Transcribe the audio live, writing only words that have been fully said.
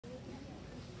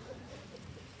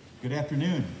Good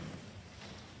afternoon.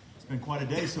 It's been quite a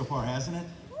day so far, hasn't it?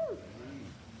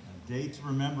 A day to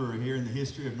remember here in the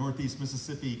history of Northeast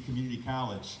Mississippi Community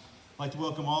College. I'd like to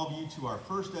welcome all of you to our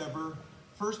first ever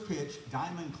First Pitch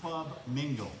Diamond Club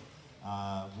Mingle.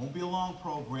 Won't be a long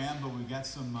program, but we've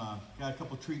got got a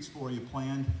couple treats for you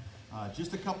planned.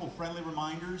 Just a couple friendly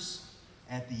reminders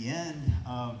at the end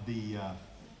of the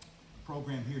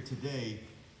program here today.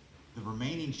 The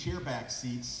remaining chairback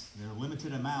seats, they're a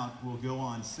limited amount, will go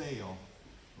on sale.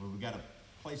 We've got a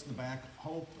place in the back.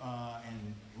 Hope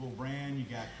and Will Brand, you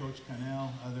got Coach Connell,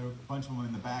 a bunch of them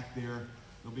in the back there.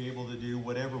 They'll be able to do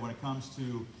whatever when it comes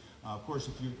to, of course,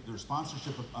 there's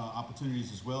sponsorship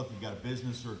opportunities as well if you've got a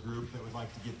business or a group that would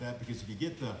like to get that, because if you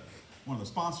get one of the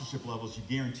sponsorship levels, you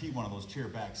guarantee one of those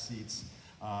chairback seats.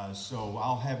 So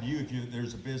I'll have you, if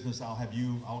there's a business,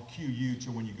 I'll cue you to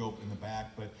when you go in the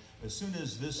back. But as soon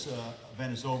as this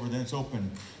event is over, then it's open.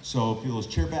 So if those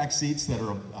chairback seats that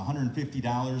are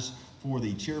 $150 for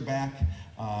the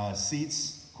chairback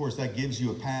seats, of course that gives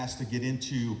you a pass to get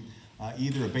into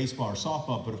either a baseball or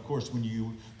softball. But of course,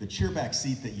 the chairback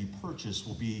seat that you purchase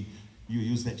will be, you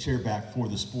use that chairback for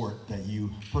the sport that you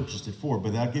purchased it for.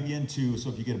 But that'll give you into, so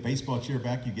if you get a baseball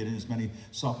chairback, you get in as many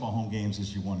softball home games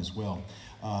as you want as well.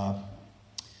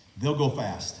 They'll go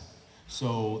fast.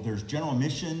 So there's general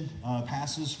admission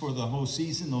passes for the whole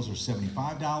season. Those are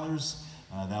 $75.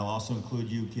 That'll also include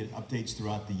you get updates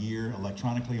throughout the year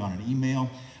electronically on an email.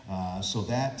 So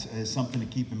that is something to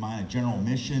keep in mind, a general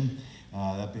admission.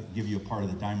 That'll give you a part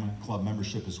of the Diamond Club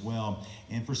membership as well.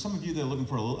 And for some of you that are looking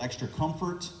for a little extra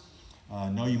comfort,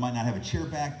 no, you might not have a chair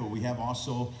back, but we have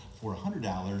also for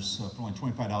 $100, for only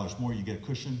 $25 more, you get a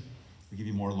cushion. We give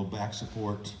you more little back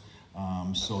support.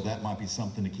 So that might be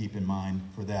something to keep in mind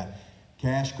for that.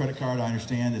 Cash, credit card, I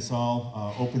understand it's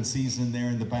all open season there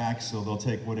in the back, so they'll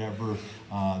take whatever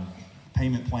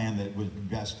payment plan that would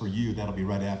be best for you. That'll be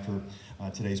right after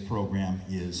today's program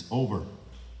is over.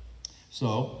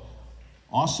 So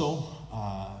also,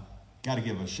 got to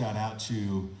give a shout out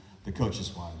to the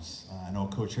coaches' wives. I know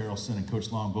Coach Harrelson and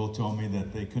Coach Long both told me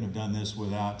that they couldn't have done this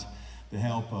without the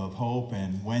help of Hope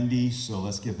and Wendy, so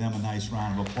let's give them a nice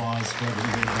round of applause for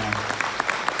everything they've done.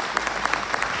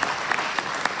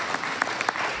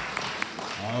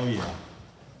 Oh yeah,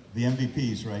 the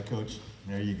MVPs, right, Coach?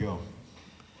 There you go.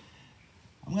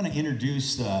 I'm going to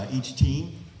introduce each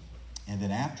team, and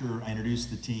then after I introduce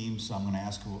the teams, I'm going to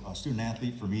ask a student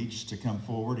athlete from each to come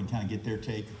forward and kind of get their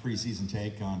take, a preseason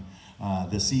take on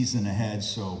the season ahead.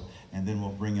 So, and then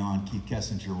we'll bring on Keith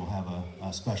Kessinger. We'll have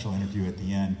a special interview at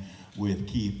the end with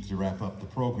Keith to wrap up the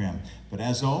program. But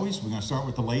as always, we're going to start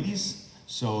with the ladies.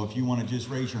 So if you want to just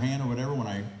raise your hand or whatever when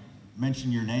I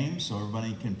mention your name, so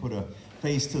everybody can put a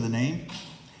face to the name.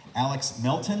 Alex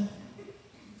Melton,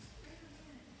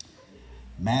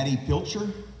 Maddie Pilcher,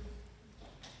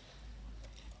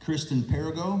 Kristen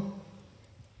Perigo,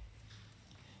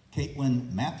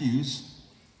 Caitlin Matthews,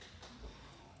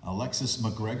 Alexis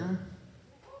McGregor,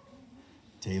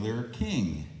 Taylor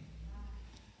King,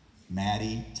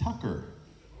 Maddie Tucker,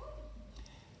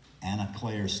 Anna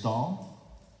Claire Stahl,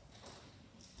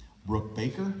 Brooke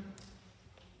Baker,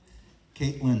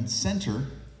 Caitlin Center,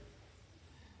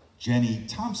 Jenny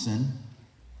Thompson,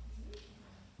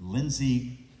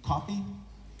 Lindsay Coffey,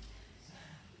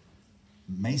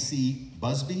 Macy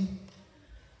Busby,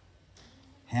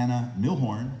 Hannah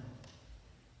Milhorn,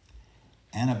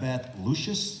 Annabeth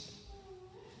Lucius,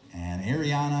 and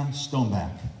Ariana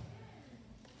Stoneback.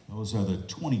 Those are the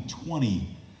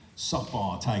 2020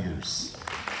 softball Tigers.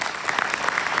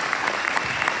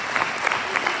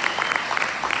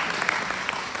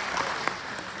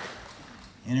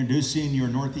 Introducing your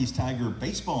Northeast Tiger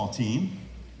baseball team,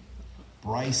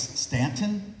 Bryce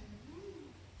Stanton,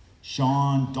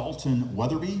 Sean Dalton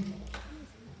Weatherby,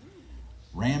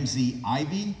 Ramsey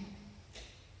Ivy,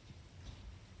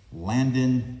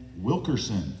 Landon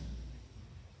Wilkerson,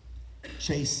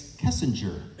 Chase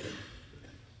Kessinger,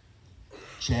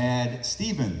 Chad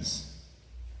Stevens,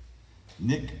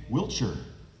 Nick Wiltshire,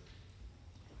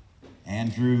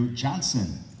 Andrew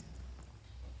Johnson,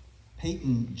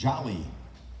 Peyton Jolly,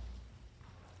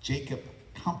 Jacob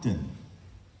Compton,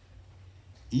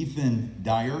 Ethan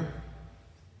Dyer,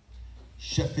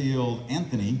 Sheffield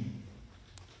Anthony,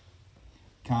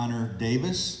 Connor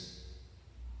Davis,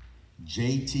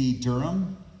 J.T.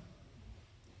 Durham,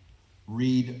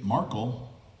 Reed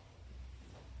Markle,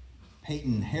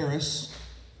 Peyton Harris,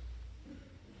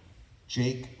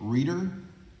 Jake Reeder,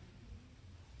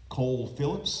 Cole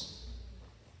Phillips,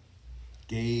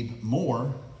 Gabe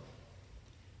Moore,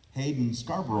 Hayden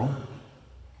Scarborough,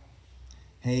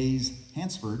 Hayes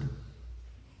Hansford,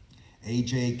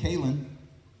 A.J. Kalin,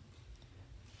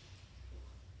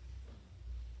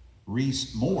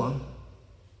 Reese Moore,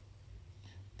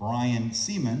 Brian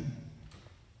Seaman,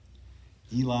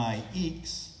 Eli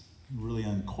Eakes, really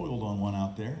uncoiled on one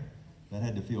out there. That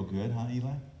had to feel good, huh,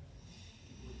 Eli?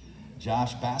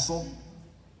 Josh Basil,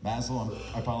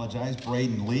 I apologize,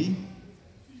 Braden Lee,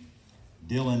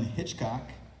 Dylan Hitchcock,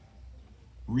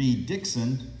 Reed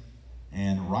Dixon,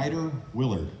 and Ryder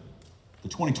Willard, the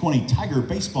 2020 Tiger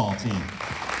baseball team.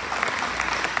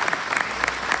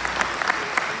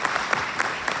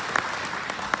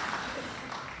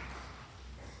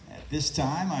 At this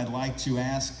time, I'd like to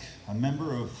ask a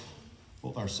member of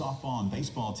both our softball and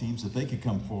baseball teams if they could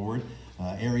come forward.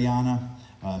 Ariana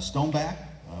Stoneback,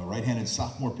 right-handed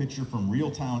sophomore pitcher from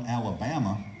Reeltown,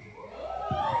 Alabama.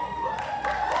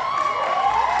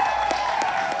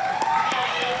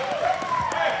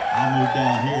 I'll move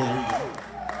down here. There you go.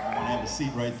 You want to have a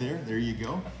seat right there. There you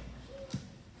go.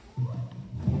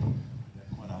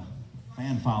 What a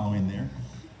fan following there.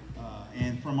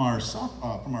 And from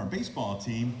our baseball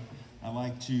team, I'd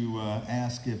like to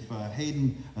ask if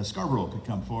Hayden Scarborough could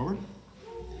come forward.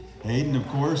 Hayden, of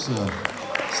course, a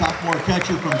sophomore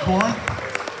catcher from Corinth.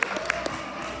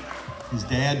 His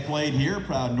dad played here,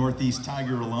 proud Northeast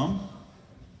Tiger alum.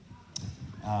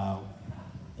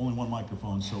 Only one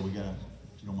microphone, so we got to,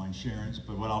 if you don't mind sharing.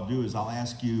 But what I'll do is I'll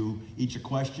ask you each a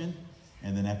question,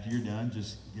 and then after you're done,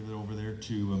 just give it over there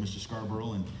to Mr.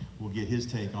 Scarborough, and we'll get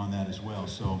his take on that as well.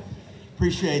 So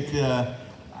appreciate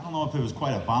I don't know if it was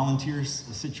quite a volunteer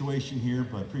situation here,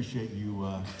 but appreciate you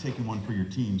taking one for your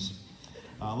teams.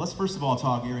 Let's first of all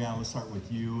talk, Ariana, let's start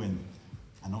with you. And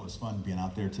I know it was fun being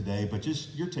out there today, but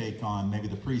just your take on maybe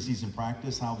the preseason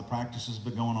practice, how the practice has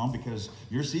been going on, because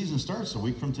your season starts a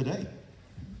week from today.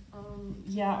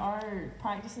 Yeah, our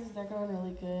practices, they're going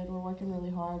really good. We're working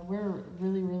really hard. We're a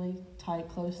really, really tight,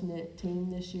 close-knit team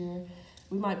this year.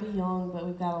 We might be young, but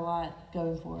we've got a lot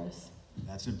going for us.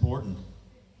 That's important.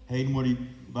 Hayden,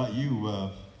 about you?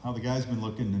 How the guys been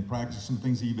looking in practice, some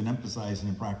things that you've been emphasizing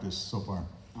in practice so far?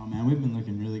 Oh man, we've been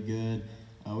looking really good.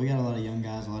 We got a lot of young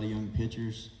guys, a lot of young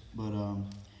pitchers, but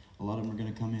a lot of them are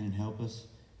going to come in and help us.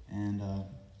 And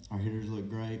our hitters look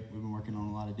great. We've been working on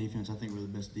a lot of defense. I think we're the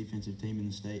best defensive team in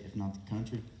the state, if not the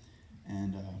country.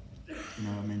 And you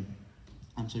know, I mean,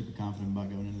 I'm super confident about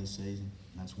going into this season.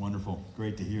 That's wonderful.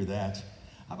 Great to hear that.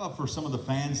 How about for some of the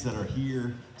fans that are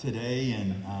here today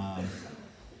and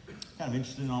kind of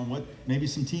interested on what maybe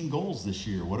some team goals this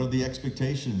year? What are the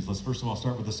expectations? Let's first of all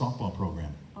start with the softball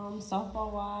program.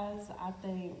 Softball-wise, I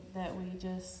think that we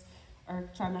just are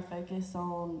trying to focus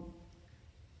on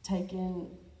taking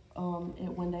it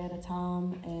one day at a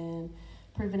time and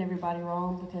proving everybody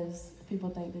wrong, because people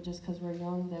think that just because we're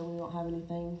young that we don't have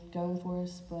anything going for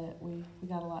us, but we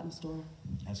got a lot in store.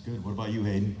 That's good. What about you,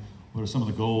 Hayden? What are some of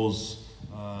the goals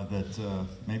that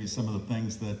maybe some of the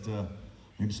things that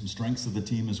maybe some strengths of the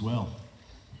team as well?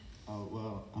 Oh,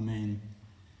 well, I mean,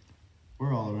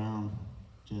 we're all around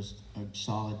just a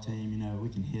solid team. You know, we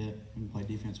can hit, we can play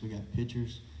defense. We got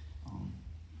pitchers,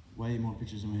 way more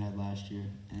pitchers than we had last year.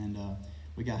 And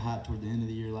we got hot toward the end of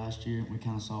the year last year. We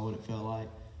kind of saw what it felt like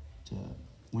to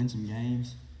win some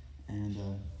games. And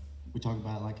we talk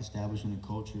about like establishing a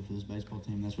culture for this baseball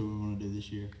team. That's what we want to do this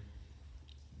year.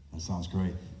 That sounds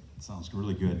great. That sounds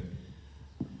really good.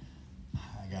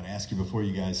 I got to ask you before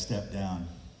you guys step down,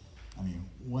 I mean,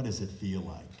 what does it feel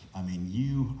like? I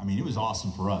mean, it was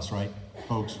awesome for us, right?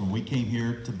 Folks, when we came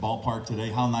here to the ballpark today,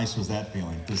 how nice was that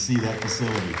feeling to see that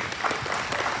facility?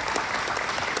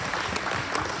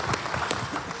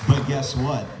 But guess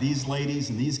what? These ladies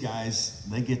and these guys,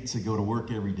 they get to go to work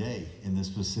every day in this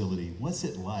facility. What's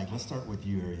it like? Let's start with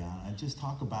you, Ariana. Just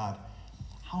talk about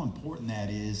how important that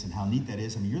is and how neat that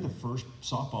is. I mean, you're the first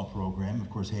softball program. Of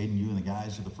course, Hayden, you and the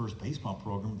guys are the first baseball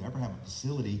program to ever have a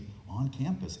facility on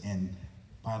campus. And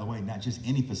by the way, not just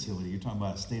any facility. You're talking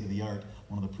about a state-of-the-art,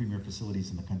 one of the premier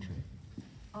facilities in the country.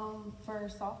 For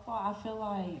softball, I feel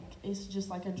like it's just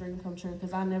like a dream come true,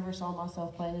 because I never saw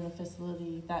myself playing in a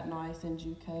facility that nice in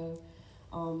JUCO.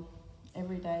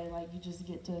 Every day, like, you just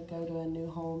get to go to a new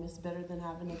home. It's better than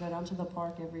having to go down to the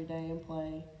park every day and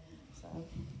play. So.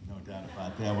 No doubt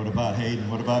about that. What about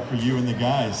Hayden? What about for you and the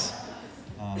guys?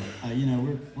 You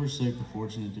know, we're super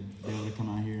fortunate to be able to come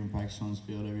out here and practice on this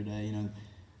field every day. You know,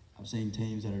 I've seen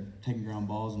teams that are taking ground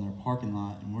balls in their parking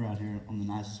lot, and we're out here on the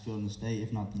nicest field in the state,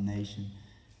 if not the nation.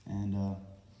 And I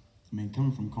mean,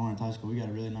 coming from Corinth High School, we got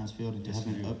a really nice field, and to have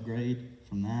an upgrade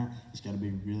from that, it's got to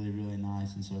be really, really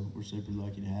nice. And so we're super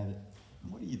lucky to have it.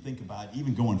 What do you think about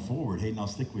even going forward? Hayden, I'll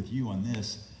stick with you on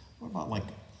this. What about like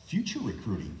future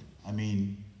recruiting? I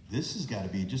mean, this has got to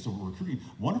be just a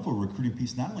wonderful recruiting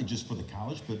piece, not only just for the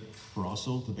college, but for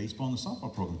also the baseball and the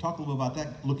softball program. Talk a little bit about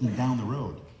that, looking down the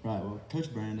road. Right, well,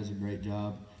 Coach Brand does a great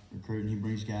job recruiting. He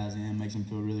brings guys in, makes them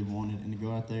feel really wanted, and to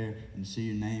go out there and see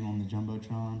your name on the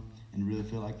Jumbotron and really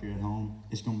feel like you're at home,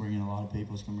 it's going to bring in a lot of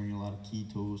people. It's going to bring in a lot of key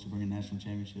tools to bring a national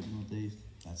championship in Northeast.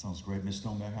 That sounds great. Ms.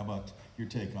 Stoneback, how about your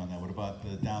take on that? What about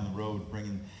down the road,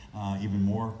 bringing even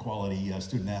more quality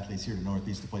student athletes here to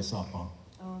Northeast to play softball?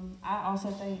 I also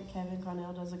think Kevin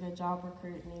Cornell does a good job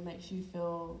recruiting. He makes you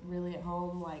feel really at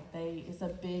home, like it's a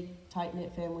big,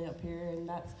 tight-knit family up here, and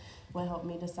that's what helped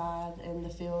me decide. And the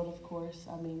field, of course,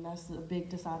 I mean, that's a big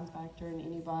deciding factor in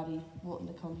anybody wanting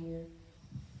to come here.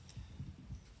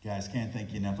 Guys, can't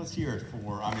thank you enough. Let's hear it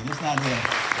for, I mean, it's not an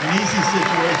easy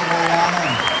situation,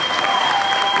 Ariana.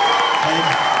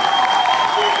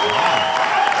 Wow.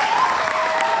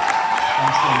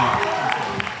 Thanks so much.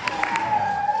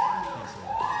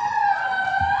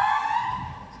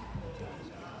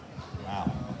 Wow.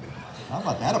 How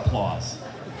about that applause?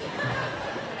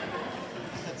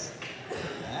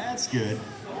 That's good.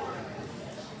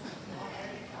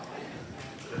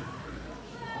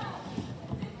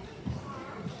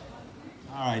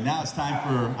 All right, now it's time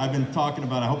for, I've been talking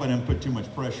about, I hope I didn't put too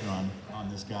much pressure on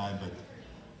this guy, but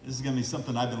this is going to be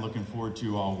something I've been looking forward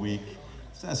to all week.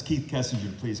 Let's ask Keith Kessinger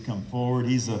to please come forward.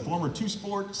 He's a former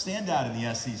two-sport standout in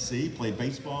the SEC, played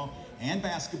baseball and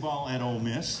basketball at Ole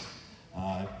Miss.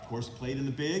 Of course, played in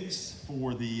the bigs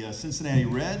for the Cincinnati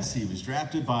Reds. He was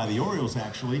drafted by the Orioles,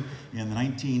 actually, in the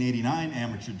 1989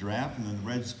 amateur draft, and then the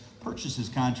Reds purchased his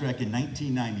contract in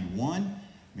 1991.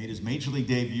 Made his major league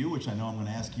debut, which I know I'm going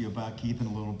to ask you about, Keith, in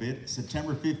a little bit.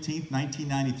 September 15th,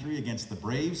 1993 against the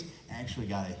Braves. Actually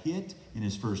got a hit in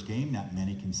his first game. Not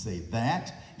many can say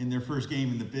that in their first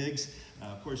game in the bigs.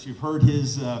 Of course, you've heard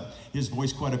his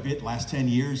voice quite a bit. Last 10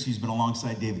 years, he's been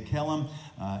alongside David Kellum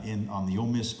on the Ole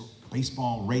Miss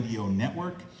Baseball Radio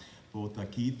Network. Both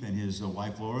Keith and his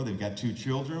wife, Laura, they've got 2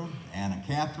 children, Anna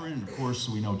Catherine, and of course,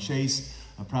 we know Chase,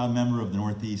 a proud member of the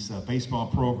Northeast Baseball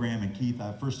program. And Keith,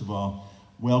 first of all,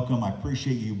 welcome. I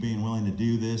appreciate you being willing to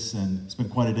do this, and it's been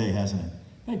quite a day, hasn't it?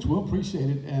 Thanks, Will. Appreciate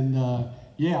it. And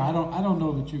yeah, I don't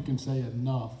know that you can say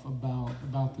enough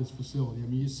about this facility. I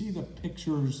mean, you see the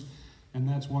pictures, and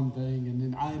that's one thing. And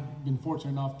then I've been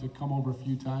fortunate enough to come over a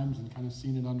few times and kind of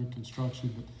seen it under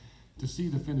construction. But to see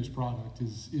the finished product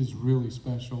is really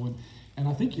special. And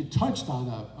I think you touched on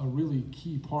a really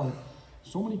key part.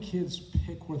 So many kids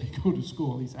pick where they go to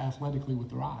school, at least athletically,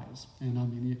 with their eyes. And I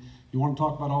mean, you want to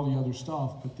talk about all the other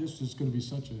stuff, but this is going to be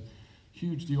such a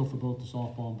huge deal for both the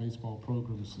softball and baseball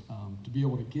programs to be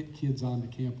able to get kids onto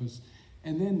campus.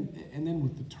 And then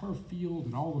with the turf field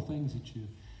and all the things that you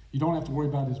don't have to worry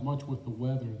about as much with the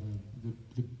weather,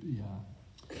 the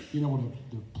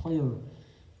player,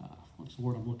 what's the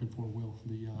word I'm looking for, Will?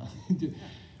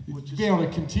 To be able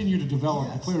to continue to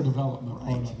develop, the player development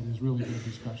part of it is really going to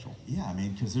be special. Yeah, I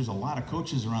mean, because there's a lot of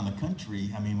coaches around the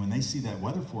country. I mean, when they see that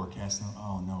weather forecast,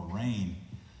 oh no, rain.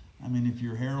 I mean, if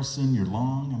you're Harrelson, you're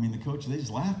Long. I mean, the coach, they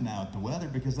just laugh now at the weather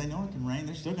because they know it can rain.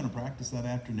 They're still going to practice that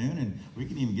afternoon, and we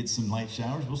can even get some light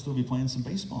showers. We'll still be playing some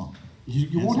baseball.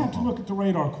 You won't have to look at the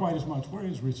radar quite as much. Where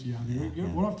is Richie out here? You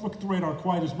won't have to look at the radar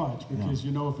quite as much because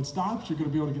you know if it stops, you're going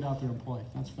to be able to get out there and play.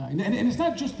 That's fact. And it's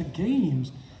not just the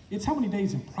games. It's how many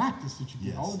days in practice that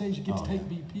you get. All the days you get to take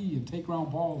BP and take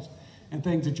ground balls and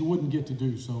things that you wouldn't get to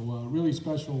do. So really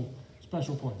special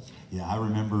place. Yeah, I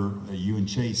remember you and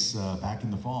Chase back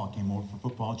in the fall came over for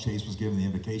football. Chase was given the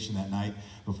invocation that night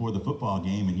before the football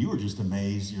game, and you were just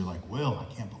amazed. You're like, Will,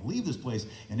 I can't believe this place.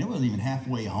 And it wasn't even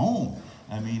halfway home.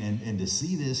 I mean, and to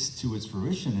see this to its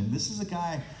fruition. And this is a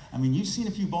guy, I mean, you've seen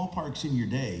a few ballparks in your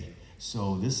day.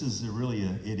 So this is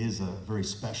it is a very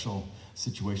special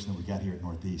situation that we got here at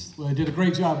Northeast. Well, they did a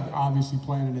great job, obviously,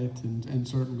 planning it, and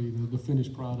certainly the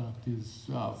finished product is,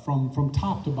 from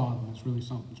top to bottom, it's really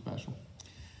something special.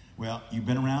 Well, you've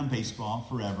been around baseball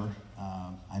forever.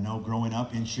 I know growing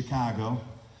up in Chicago,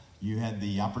 you had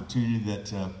the opportunity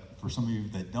that, for some of you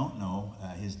that don't know,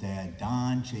 his dad,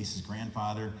 Don, Chase's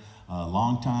grandfather,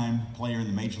 longtime player in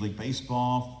the Major League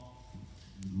Baseball,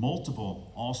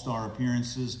 multiple All-Star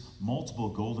appearances, multiple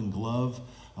Golden Glove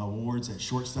awards at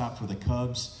shortstop for the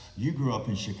Cubs. You grew up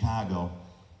in Chicago.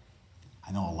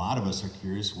 I know a lot of us are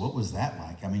curious, what was that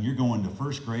like? I mean, you're going to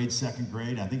first grade, second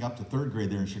grade, I think up to third grade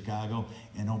there in Chicago,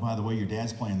 and oh, by the way, your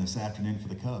dad's playing this afternoon for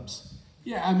the Cubs.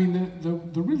 Yeah, I mean,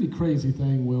 the really crazy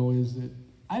thing, Will, is that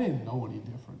I didn't know any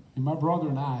different. And my brother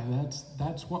and I,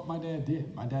 that's what my dad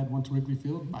did. My dad went to Wrigley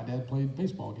Field. My dad played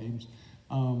baseball games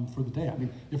for the day. I mean,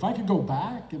 if I could go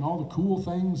back and all the cool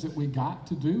things that we got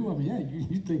to do, I mean, yeah,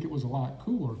 you'd think it was a lot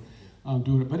cooler.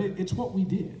 doing it. But it's what we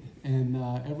did, and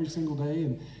every single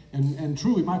day, and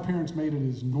truly, my parents made it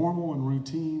as normal and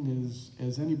routine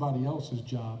as anybody else's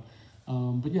job.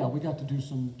 But yeah, we got to do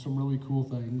some really cool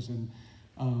things, and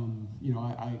you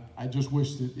know, I just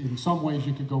wish that in some ways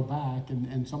you could go back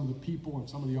and some of the people and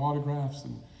some of the autographs,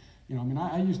 and you know, I mean,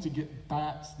 I used to get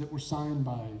bats that were signed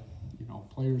by, you know,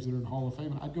 players that are in Hall of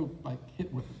Fame, and I'd go like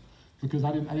hit with them because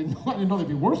I didn't know they'd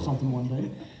be worth something one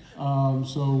day.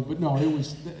 But no,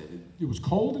 it was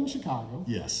cold in Chicago.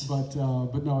 Yes. But no,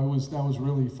 that was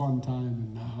really fun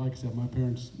time, and like I said, my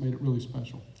parents made it really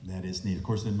special. That is neat. Of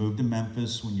course, they moved to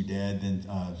Memphis when your dad then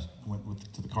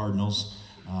went to the Cardinals.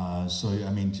 So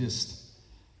I mean, just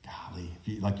golly, if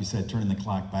you, like you said, turning the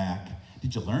clock back.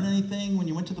 Did you learn anything when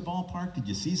you went to the ballpark? Did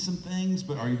you see some things?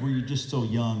 But were you just so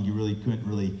young you really couldn't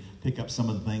really pick up some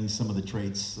of the things, some of the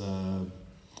traits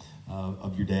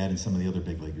of your dad and some of the other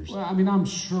big leaguers? Well, I mean, I'm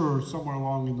sure somewhere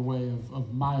along in the way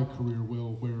of my career,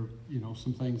 Will, where, you know,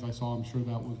 some things I saw, I'm sure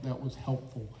that was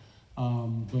helpful.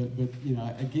 But you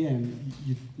know, again,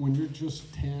 when you're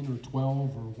just 10 or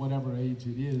 12 or whatever age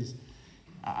it is,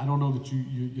 I don't know that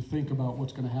you think about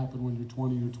what's going to happen when you're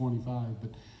 20 or 25.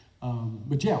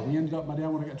 But yeah, we ended up, my dad,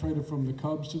 when I got traded from the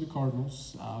Cubs to the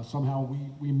Cardinals, somehow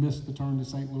we missed the turn to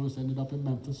St. Louis, ended up in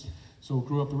Memphis. So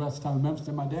grew up the rest of the time in Memphis.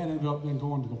 And my dad ended up then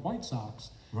going to the White Sox.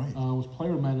 Right. Was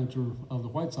player manager of the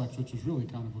White Sox, which was really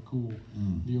kind of a cool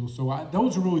deal. So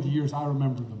those are really the years I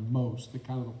remember the most, the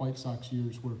kind of the White Sox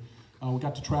years where we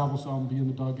got to travel some, be in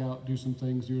the dugout, do some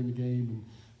things during the game,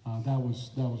 and that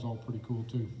was all pretty cool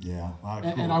too. Yeah, cool.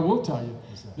 And I will tell you,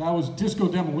 that was Disco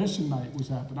Demolition Night was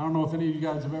happening. I don't know if any of you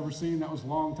guys have ever seen, that was a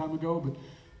long time ago, but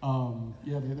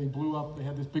yeah, they blew up, they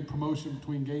had this big promotion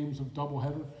between games of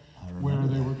doubleheader where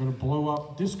they were going to blow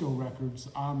up disco records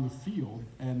on the field,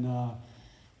 and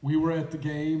we were at the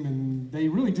game, and they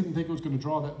really didn't think it was going to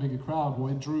draw that big a crowd. Well,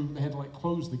 they had to like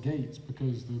close the gates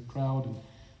because the crowd, and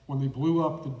when they blew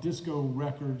up the disco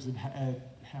records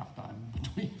at halftime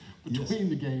between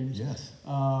the games, yes.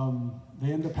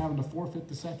 They ended up having to forfeit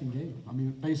the second game. I mean,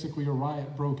 basically a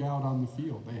riot broke out on the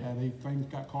field. Things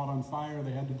got caught on fire.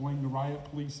 They had to bring the riot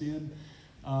police in.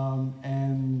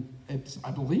 And I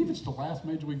believe it's the last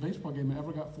Major League Baseball game that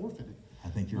ever got forfeited. I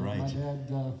think you're right.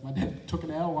 My dad took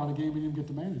an L on a game he didn't get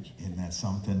to manage. Isn't that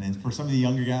something? And for some of the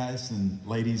younger guys and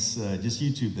ladies, just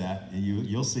YouTube that.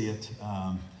 You'll see it.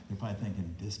 You're probably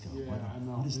thinking, disco. Yeah, I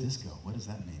know. What is disco? What does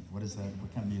that mean? What is that?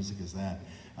 What kind of music is that?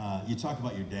 You talk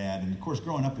about your dad, and of course,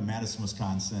 growing up in Madison,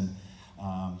 Wisconsin,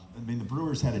 I mean, the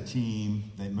Brewers had a team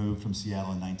that moved from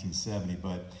Seattle in 1970,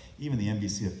 but even the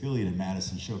NBC affiliate in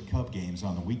Madison showed Cub games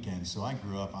on the weekends. So I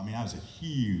grew up, I mean, I was a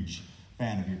huge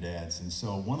fan of your dad's. And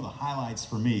so one of the highlights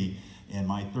for me in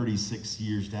my 36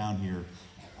 years down here,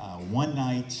 one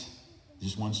night,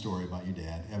 just one story about your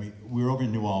dad. I mean, we were over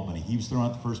in New Albany. He was throwing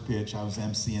out the first pitch. I was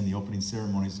emceeing the opening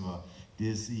ceremonies of a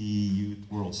Disney Youth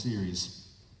World Series,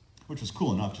 which was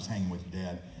cool enough, just hanging with your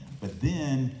dad. But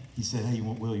then he said, hey,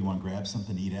 Will, you want to grab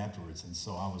something to eat afterwards? And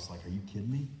so I was like, are you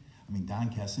kidding me? I mean, Don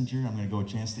Kessinger, I'm going to go a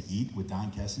chance to eat with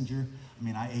Don Kessinger. I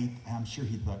mean, I ate, I'm sure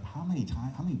he thought, how many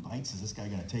bites is this guy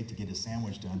going to take to get his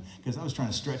sandwich done? Because I was trying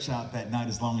to stretch out that night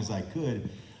as long as I could.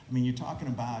 I mean, you're talking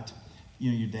about,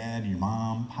 you know, your dad and your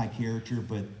mom, high character,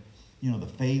 but, you know, the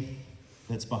faith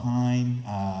that's behind.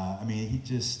 I mean, he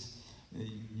just,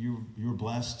 you were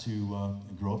blessed to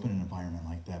grow up in an environment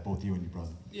like that, both you and your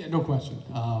brother. Yeah, no question.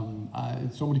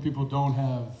 So many people don't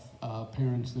have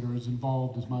parents that are as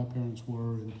involved as my parents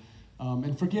were,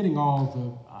 and forgetting all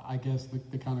the, I guess,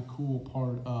 the kind of cool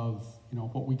part of, you know,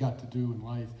 what we got to do in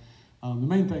life. The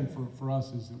main thing for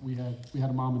us is that we had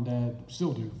a mom and dad,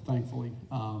 still do, thankfully,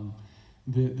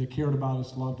 that cared about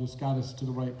us, loved us, got us to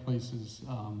the right places,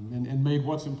 and made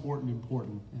what's important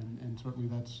important. And certainly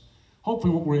that's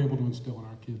hopefully what we're able to instill in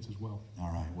our kids as well.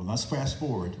 All right, well, let's fast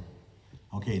forward.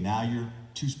 Okay, now you're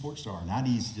two-sport star. Not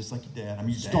easy, just like your dad. I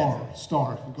mean, your dad.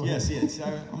 Star. Yes.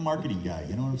 I'm a marketing guy.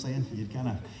 You know what I'm saying? You kind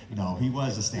of, you know, he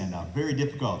was a standout. Very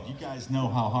difficult. You guys know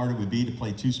how hard it would be to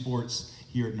play two sports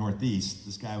here at Northeast.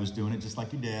 This guy was doing it just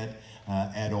like your dad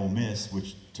at Ole Miss,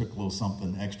 which took a little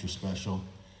something extra special.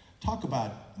 Talk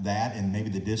about that and maybe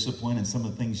the discipline and some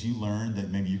of the things you learned that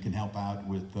maybe you can help out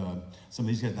with some of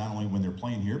these guys, not only when they're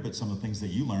playing here, but some of the things that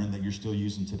you learned that you're still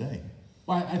using today.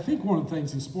 Well, I think one of the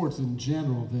things in sports in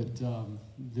general that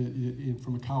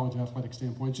from a college athletic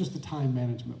standpoint, just the time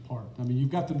management part. I mean,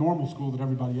 you've got the normal school that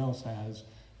everybody else has,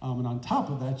 and on top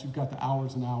of that, you've got the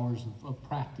hours and hours of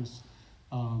practice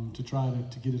to try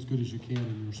to get as good as you can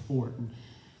in your sport. And,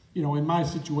 you know, in my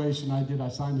situation, I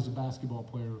signed as a basketball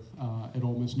player at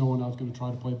Ole Miss, knowing I was going to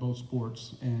try to play both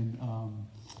sports. And,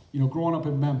 you know, growing up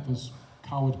in Memphis,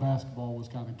 college basketball was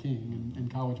kind of king,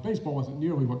 and college baseball wasn't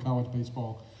nearly what college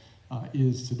baseball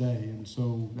is today. And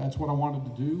so that's what I wanted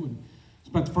to do, and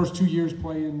spent the first 2 years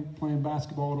playing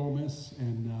basketball at Ole Miss,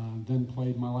 and then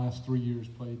played my last 3 years,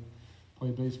 played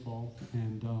baseball.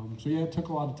 And so yeah, it took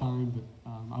a lot of time, but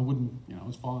I wouldn't, it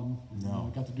was fun. No.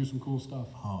 I got to do some cool stuff.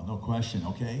 Oh, no question.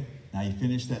 Okay. Now you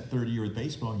finished that third year with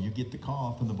baseball, you get the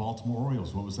call from the Baltimore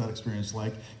Orioles. What was that experience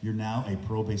like? You're now a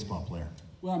pro baseball player.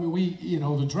 Well, I mean,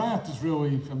 the draft is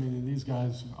really, and these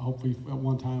guys, hopefully at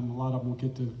one time, a lot of them will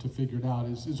get to figure it out,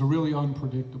 is a really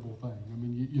unpredictable thing. I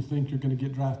mean, you think you're going to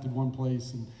get drafted one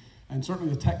place, and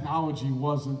certainly the technology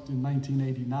wasn't in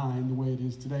 1989 the way it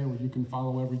is today, where you can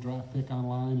follow every draft pick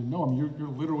online. And no, I mean, you're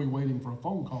literally waiting for a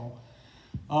phone call.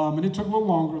 And it took a little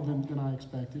longer than I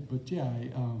expected, but yeah,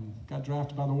 I got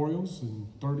drafted by the Orioles in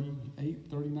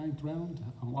 39th round.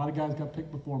 A lot of guys got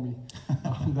picked before me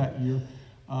that year.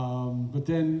 But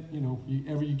then,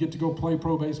 you get to go play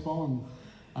pro baseball,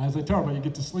 and as I tell everybody, you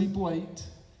get to sleep late,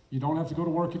 you don't have to go to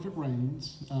work if it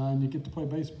rains, and you get to play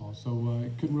baseball. So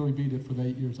couldn't really beat it for the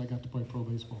 8 years I got to play pro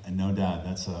baseball. And no doubt,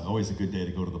 that's always a good day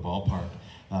to go to the ballpark.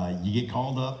 You get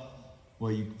called up.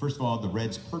 Well, first of all, the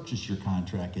Reds purchased your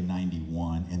contract in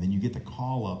 '91, and then you get the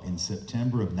call up in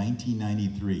September of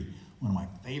 1993. One of my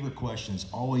favorite questions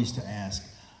always to ask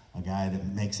a guy that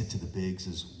makes it to the bigs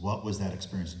is, what was that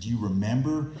experience? Do you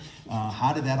remember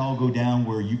how did that all go down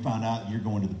where you found out you're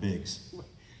going to the bigs?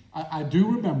 I do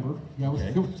remember. That was,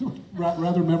 okay. It was a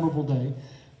rather memorable day.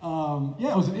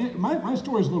 Yeah, my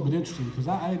story is a little bit interesting because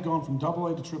I had gone from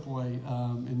AA to AAA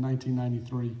in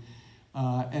 1993.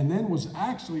 And then was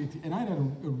actually, and I had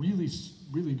a really,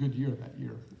 really good year that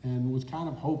year, and was kind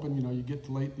of hoping, you get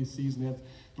to late in the season,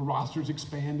 the rosters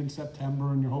expand in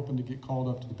September, and you're hoping to get called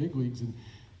up to the big leagues, and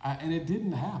it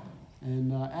didn't happen.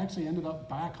 And actually ended up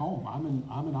back home.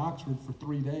 I'm in Oxford for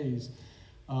 3 days,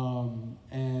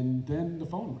 and then the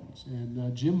phone rings,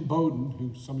 and Jim Bowden,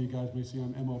 who some of you guys may see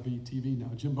on MLB TV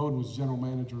now, Jim Bowden was general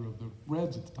manager of the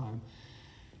Reds at the time.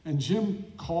 And Jim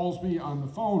calls me on the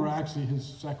phone, or actually his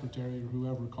secretary or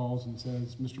whoever calls and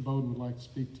says, Mr. Bowden would like to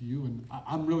speak to you. And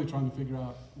I'm really trying to figure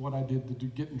out what I did to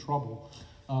get in trouble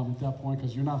at that point,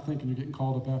 because you're not thinking you're getting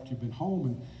called up after you've been home.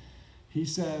 And he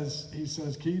says,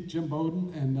 Keith, Jim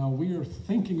Bowden, and we are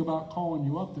thinking about calling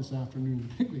you up this afternoon in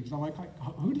the big leagues. And I'm like,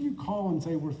 who do you call and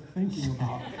say we're thinking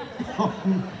about?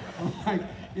 I'm like,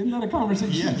 isn't that a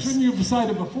conversation? Yes. Shouldn't you have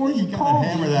decided before you call?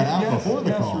 Hammer that out yes, before the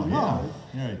yes call. Or no.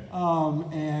 Yeah.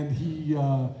 Right. And he,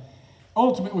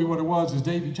 ultimately what it was is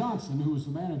Davey Johnson, who was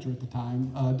the manager at the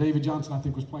time. Davey Johnson, I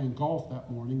think, was playing golf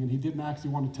that morning, and he didn't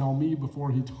actually want to tell me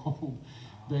before he told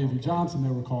Davey Johnson they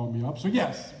were calling me up. So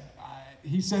yes,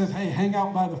 he says, hey, hang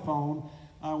out by the phone.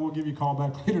 We'll give you a call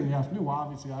back later in the afternoon. Well,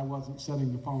 obviously, I wasn't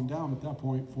setting the phone down at that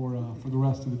point for the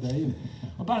rest of the day. And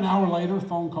about an hour later,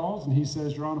 phone calls, and he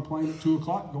says, you're on a plane at 2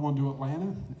 o'clock going to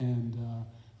Atlanta and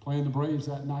playing the Braves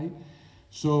that night.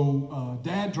 So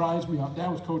Dad drives me up.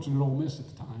 Dad was coaching at Ole Miss at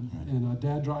the time, and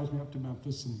Dad drives me up to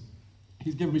Memphis, and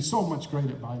he's given me so much great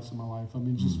advice in my life. I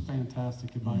mean, just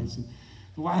fantastic advice. And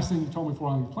the last thing he told me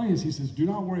before I was playing is, he says, do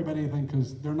not worry about anything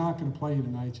because they're not going to play you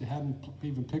tonight. You hadn't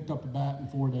even picked up a bat in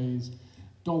 4 days.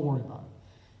 Don't worry about it.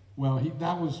 Well,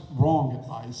 that was wrong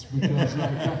advice, because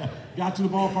I got to the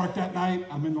ballpark that night.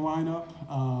 I'm in the lineup,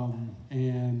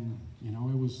 and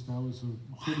that was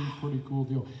a pretty cool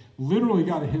deal. Literally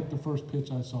got to hit the first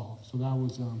pitch I saw, so that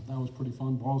was pretty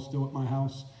fun. Ball's still at my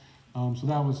house, so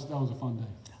that was a fun day.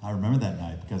 I remember that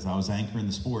night because I was anchoring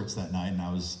the sports that night, and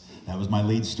that was my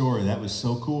lead story. That was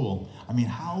so cool. I mean,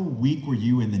 how weak were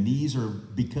you in the knees, or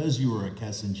because you were a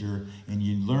Kessinger and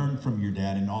you learned from your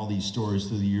dad and all these stories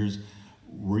through the years,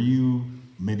 were you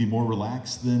maybe more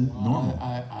relaxed than normal?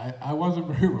 I wasn't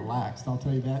very relaxed, I'll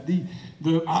tell you that.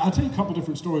 I'll tell you a couple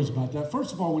different stories about that.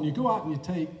 First of all, when you go out and you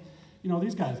take,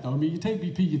 these guys know, I mean, you take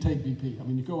BP, you take BP. I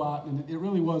mean, you go out, and it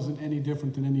really wasn't any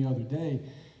different than any other day.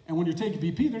 And when you're taking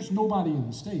BP, there's nobody in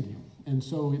the stadium. And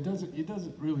so it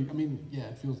doesn't really, I mean, yeah,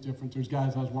 it feels different. There's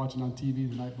guys I was watching on TV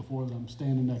the night before that I'm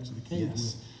standing next to the cage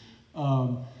with.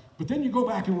 But then you go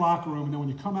back in the locker room, and then when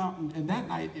you come out, and that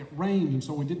night it rained, and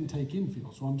so we didn't take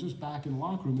infield. So I'm just back in the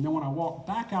locker room. And then when I walk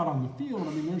back out on the field,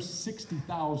 I mean, there's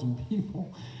 60,000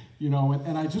 people,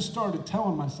 and I just started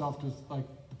telling myself, because like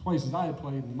the places I had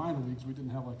played in the minor leagues, we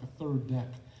didn't have like a third deck.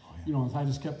 I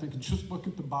just kept thinking, just look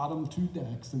at the bottom 2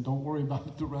 decks and don't worry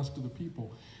about the rest of the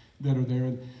people that are there.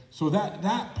 And so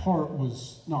that part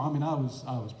was, I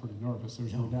was pretty nervous,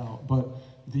 there's no doubt. But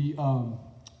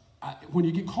when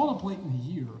you get called up late in the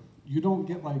year, you don't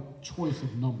get like choice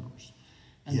of numbers.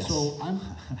 And Yes. so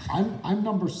I'm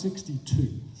number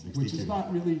 62, which is 62.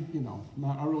 not really,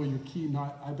 not really your key.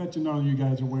 I bet you none of you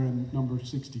guys are wearing number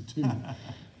 62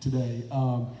 today.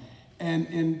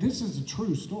 And this is a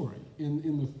true story.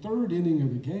 In the third inning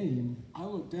of the game, I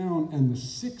look down and the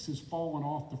 6 is falling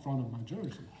off the front of my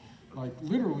jersey. Like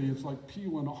literally, it's like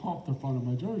peeling off the front of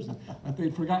my jersey. Like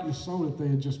they'd forgotten to sew it, they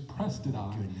had just pressed it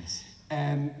on. Goodness.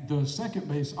 And the second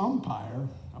base umpire,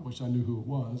 I wish I knew who it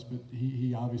was, but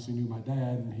he obviously knew my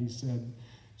dad, and he said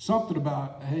something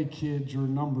about, "Hey kid, your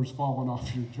number's falling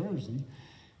off your jersey."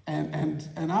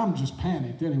 And I'm just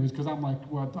panicked anyways, because I'm like,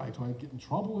 well, do I get in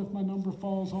trouble if my number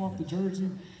falls off the jersey?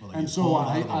 Well, And so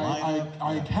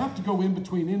I have to go in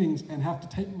between innings and have to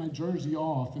take my jersey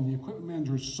off, and the equipment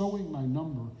manager is sewing my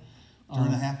number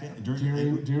During the half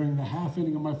inning? during the half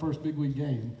inning of my first big league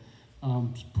game,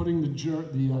 putting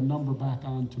the number back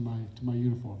on to my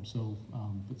uniform. So,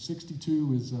 but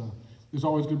 62 is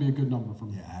always going to be a good number for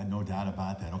me. Yeah, I had no doubt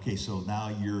about that. Okay, so now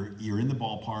you're in the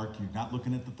ballpark. You're not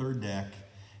looking at the third deck.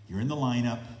 You're in the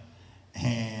lineup,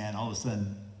 and all of a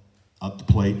sudden, up the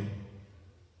plate,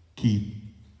 Keith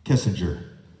Kessinger.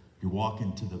 You're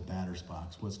walking to the batter's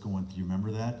box. What's going through? You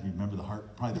remember that? You remember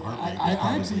probably the heart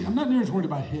rate? I'm not near as worried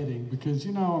about hitting because, if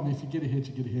you get a hit,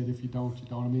 you get a hit. If you don't, you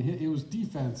don't. I mean, it was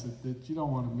defense that you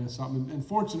don't want to miss something. And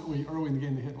fortunately, early in the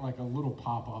game, they hit like a little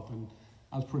pop-up, and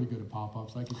I was pretty good at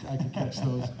pop-ups. I could catch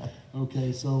those.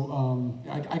 Okay, so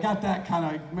I got that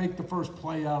kind of make the first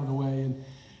play out of the way. And,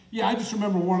 yeah, I just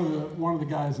remember one of the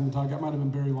guys in the dugout, might have been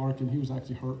Barry Larkin. He was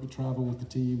actually hurt but traveling with the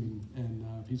team, and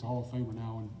he's a Hall of Famer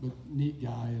now, but neat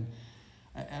guy. And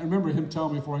I remember him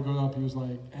telling me before I go up, he was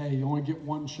like, "Hey, you only get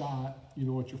one shot, at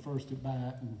your first at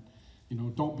bat,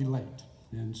 and don't be late."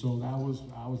 And so I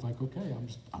was like, okay,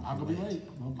 I'm not gonna be late.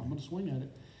 I'm gonna swing at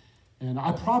it. And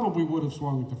I probably would have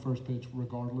swung at the first pitch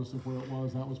regardless of where it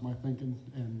was. That was my thinking.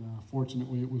 And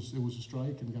fortunately, it was a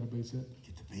strike and got a base hit. You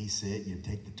get the base hit, you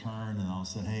take the turn, and all of a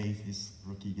sudden, hey, this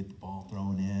rookie, you get the ball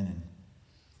thrown in, and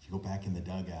you go back in the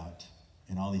dugout.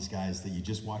 And all these guys that you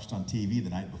just watched on TV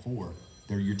the night before,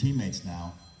 they're your teammates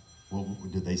now. Well,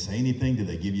 did they say anything? Did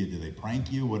they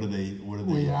prank you? What do they?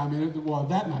 Well, yeah, I mean,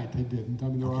 that night they didn't. I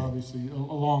mean, there were obviously,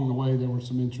 along the way, there were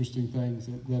some interesting things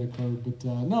that occurred. But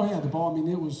no, yeah, the ball, I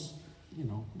mean, it was,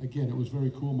 again, it was a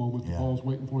very cool moment. The ball was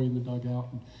waiting for you in the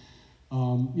dugout.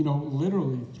 And,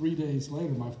 literally 3 days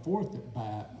later, my fourth at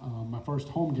bat, my first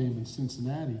home game in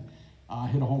Cincinnati, I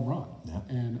hit a home run. Yeah.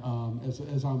 And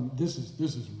this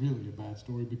is really a bad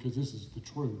story because this is the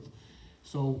truth.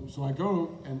 So I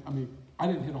go, and I mean, I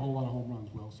didn't hit a whole lot of home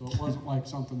runs, Will, so it wasn't like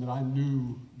something that I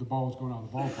knew the ball was going out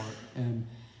of the ballpark. And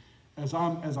as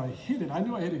I hit it, I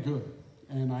knew I hit it good,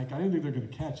 and I didn't think they were going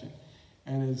to catch it.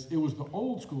 And it was the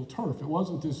old school turf. It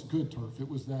wasn't this good turf. It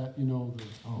was that,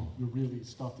 the really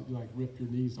stuff that you like rip your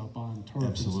knees up on turf.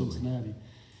 Absolutely. In Cincinnati.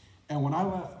 And when I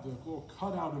left the little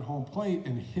cutout at home plate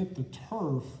and hit the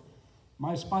turf,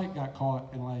 my spike got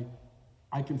caught, and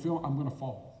I can feel I'm going to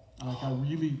fall.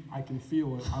 I can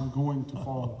feel it. I'm going to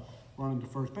fall running to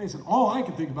first base. And all I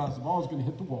could think about is the ball is going to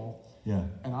hit the wall. Yeah.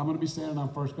 And I'm going to be standing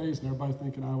on first base, and everybody's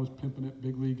thinking I was pimping it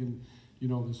big league and,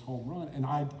 this home run. And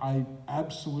I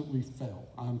absolutely fell.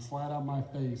 I'm flat on my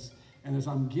face. And as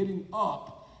I'm getting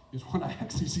up is when I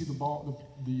actually see the ball,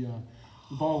 the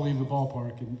ball leave the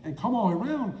ballpark and come all the way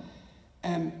around.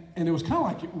 And it was kind of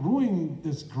like it ruined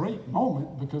this great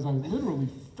moment because I literally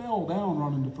fell down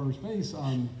running to first base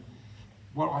on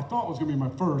what I thought was going to be my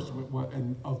first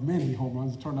and of many home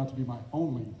runs. It turned out to be my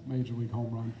only major league home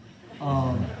run.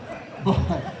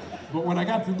 But when I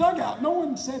got to the dugout, no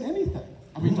one said anything.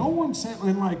 I mean, no one said,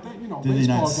 and like that, Did baseball they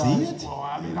not guys. See it? Well,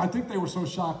 I mean, I think they were so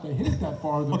shocked they hit it that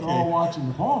far that they're all watching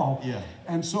the ball. Yeah.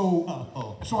 And so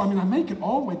I mean, I make it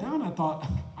all the way down. I thought,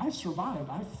 I survived.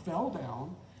 I fell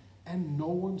down, and no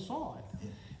one saw it. Yeah.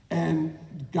 And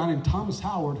a guy named Thomas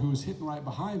Howard, who was hitting right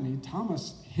behind me,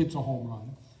 Thomas hits a home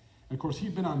run. And of course,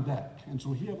 he'd been on deck, and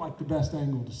so he had like the best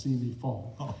angle to see me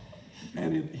fall. Oh.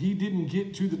 And he didn't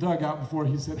get to the dugout before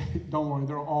he said, "Hey, don't worry,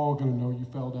 they're all going to know you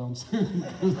fell down soon."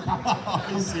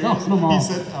 He said,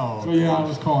 "Oh." So yeah, I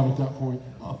was caught at that point.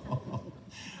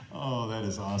 Oh, that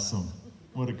is awesome!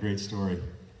 What a great story.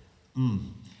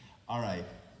 All right,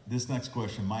 this next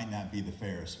question might not be the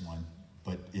fairest one,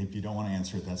 but if you don't want to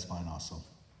answer it, that's fine also.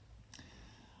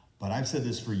 But I've said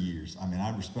this for years. I mean,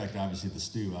 I respect obviously the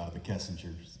stew out of the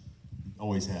Kessingers.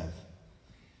 Always have.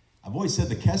 I've always said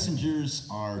the Kessingers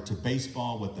are to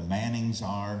baseball what the Mannings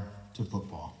are to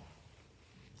football.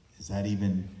 Is that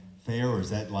even fair, or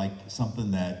is that like something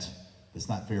that's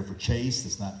not fair for Chase,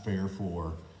 that's not fair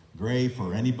for Gray,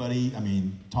 for anybody, I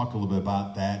mean, talk a little bit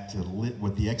about that,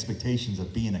 with the expectations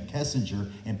of being a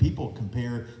Kessinger, and people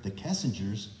compare the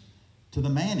Kessingers to the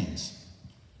Mannings.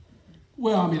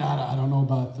 Well, I mean, I don't know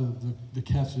about the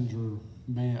Kessinger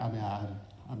man.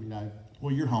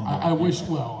 Well, you're humble. I wish.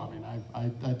 Well, I mean,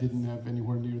 I didn't have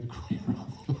anywhere near the career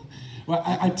of. Well,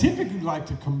 I typically like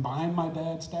to combine my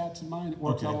dad's stats and mine. It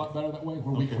works out a lot better that way,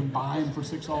 where we combine for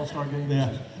 6 All-Star games.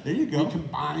 Yeah, there you go. We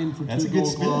combine for That's 2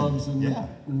 Gold Gloves and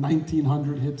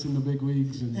 1,900 hits in the big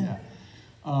leagues, and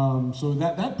so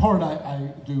that part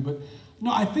I do. But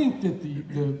no, I think that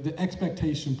the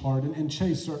expectation part, and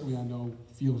Chase certainly I know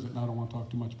feels it, and I don't want to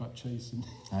talk too much about Chase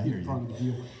in front of the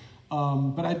deal.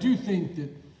 But I do think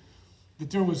that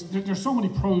there's so many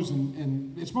pros,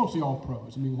 and it's mostly all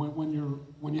pros. I mean,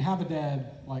 when you have a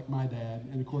dad like my dad,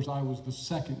 and of course I was the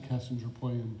second Kessinger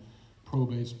playing pro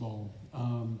baseball,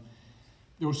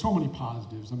 there were so many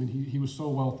positives. I mean, he was so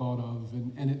well thought of,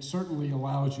 and it certainly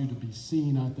allows you to be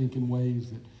seen, I think, in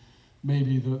ways that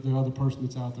maybe the other person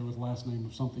that's out there with the last name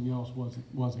of something else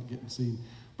wasn't getting seen.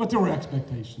 But there were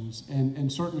expectations,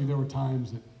 and certainly there were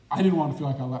times that I didn't want to feel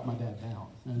like I let my dad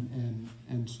down,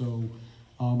 and so.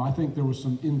 I think there was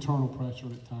some internal pressure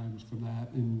at times from that,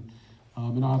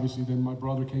 and obviously then my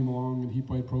brother came along and he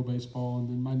played pro baseball, and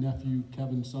then my nephew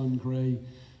Kevin's son Gray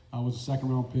was a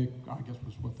second-round pick. I guess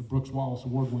was the Brooks Wallace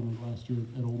Award winner last year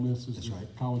at Ole Miss as the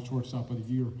college shortstop of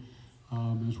the year.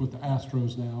 Is with the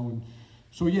Astros now, and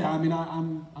so yeah, I mean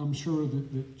I'm sure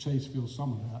that Chase feels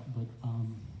some of that, but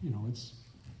you know,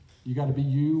 you got to be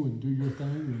you and do your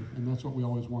thing, and that's what we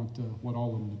always want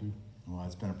all of them to do. Well,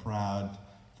 it's been a proud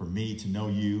for me to know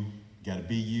you. Got to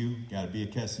be you, got to be a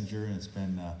Kessinger, and it's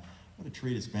been what a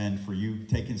treat it's been for you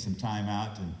taking some time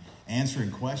out and answering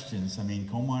questions. I mean,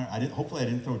 Kollmeyer, hopefully I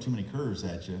didn't throw too many curves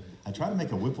at you. I try to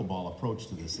make a wiffle ball approach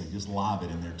to this thing, just lob it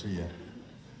in there to you.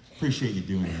 Appreciate you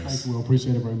doing this. Thank you, Will.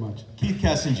 Appreciate it very much. Keith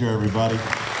Kessinger, everybody.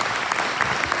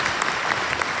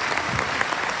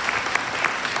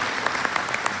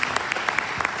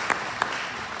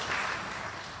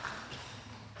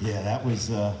 Yeah, that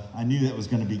was, I knew that was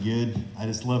going to be good. I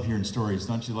just love hearing stories.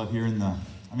 Don't you love hearing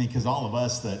because all of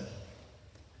us that,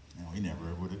 you know, we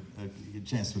never would have get a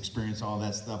chance to experience all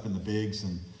that stuff in the bigs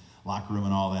and locker room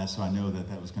and all that, so I know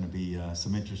that was going to be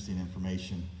some interesting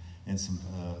information and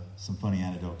some funny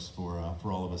anecdotes for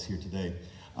all of us here today.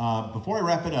 Before I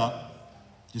wrap it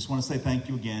up, just want to say thank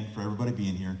you again for everybody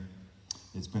being here.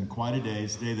 It's been quite a day.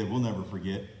 It's a day that we'll never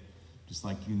forget. Just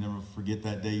like you never forget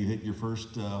that day you hit your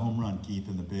first home run, Keith,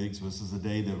 in the bigs. This is a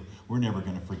day that we're never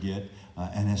going to forget,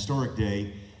 an historic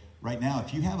day. Right now,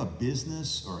 if you have a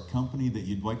business or a company that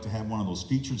you'd like to have one of those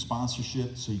featured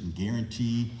sponsorships so you can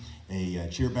guarantee a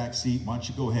chair back seat, why don't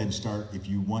you go ahead and start, if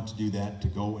you want to do that, to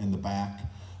go in the back.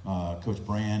 Coach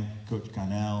Brand, Coach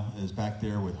Connell is back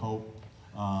there with Hope.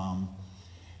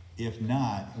 If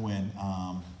not, when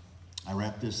I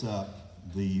wrap this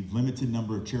up, the limited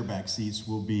number of chair back seats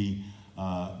will be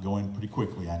going pretty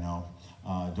quickly, I know.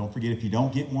 Don't forget, if you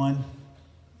don't get one,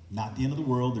 not the end of the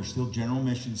world. There's still general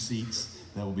admission seats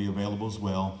that will be available as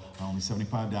well. Only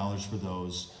 $75 for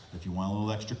those. If you want a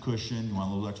little extra cushion, you want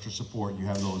a little extra support, you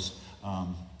have those.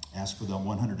 Ask for the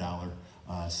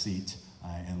 $100 seat.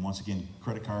 And once again,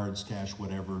 credit cards, cash,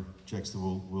 whatever, checks that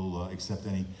we'll accept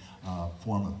any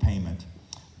form of payment.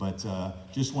 But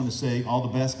just want to say all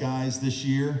the best, guys, this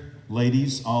year.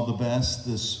 Ladies, all the best.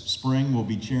 This spring we'll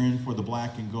be cheering for the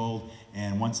black and gold.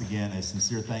 And once again, a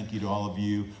sincere thank you to all of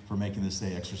you for making this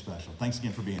day extra special. Thanks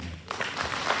again for being here.